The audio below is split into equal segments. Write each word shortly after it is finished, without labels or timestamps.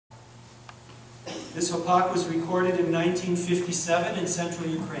This Hopak was recorded in 1957 in central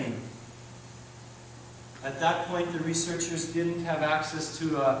Ukraine. At that point, the researchers didn't have access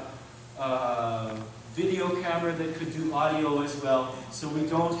to a video camera that could do audio as well, so we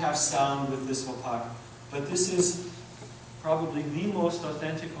don't have sound with this Hopak. But this is probably the most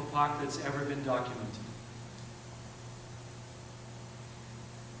authentic Hopak that's ever been documented.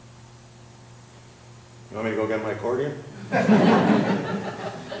 You want me to go get my accordion?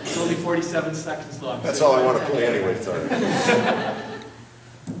 It's only 47 seconds long. That's all I want to play anyway, sorry.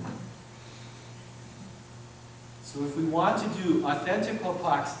 So if we want to do authentic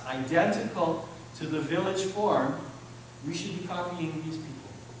Hopaks identical to the village form, we should be copying these people.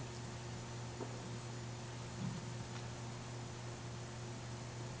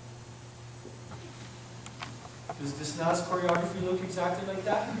 Does this Nas choreography look exactly like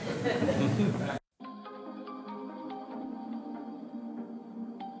that?